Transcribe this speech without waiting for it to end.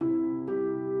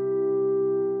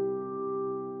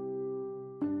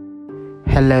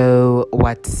Hello,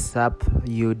 what's up,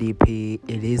 UDP?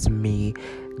 It is me,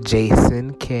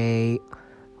 Jason K.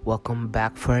 Welcome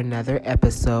back for another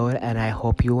episode, and I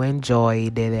hope you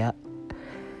enjoyed it.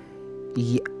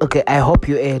 I hope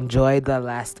you enjoyed the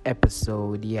last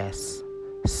episode. Yes.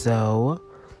 So,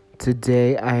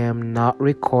 today I am not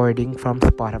recording from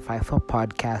Spotify for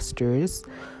podcasters.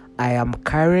 I am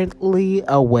currently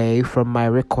away from my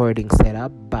recording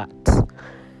setup, but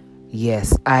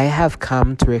yes, I have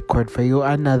come to record for you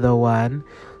another one.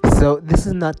 So this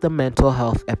is not the mental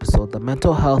health episode. The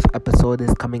mental health episode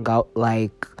is coming out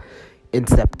in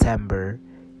September.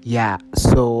 Yeah,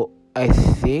 so I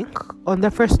think on the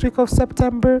first week of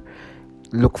September.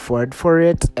 Look forward for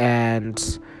it,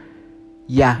 and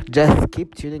yeah, just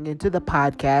keep tuning into the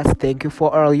podcast. Thank you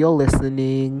for all your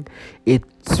listening. It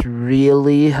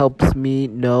really helps me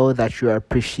know that you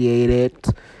appreciate it.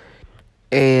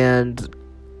 And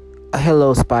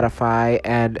hello, Spotify,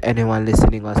 and anyone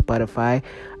listening on Spotify.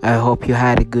 I hope you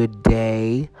had a good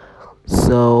day.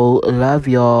 So, love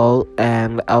y'all,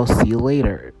 and I'll see you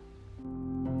later.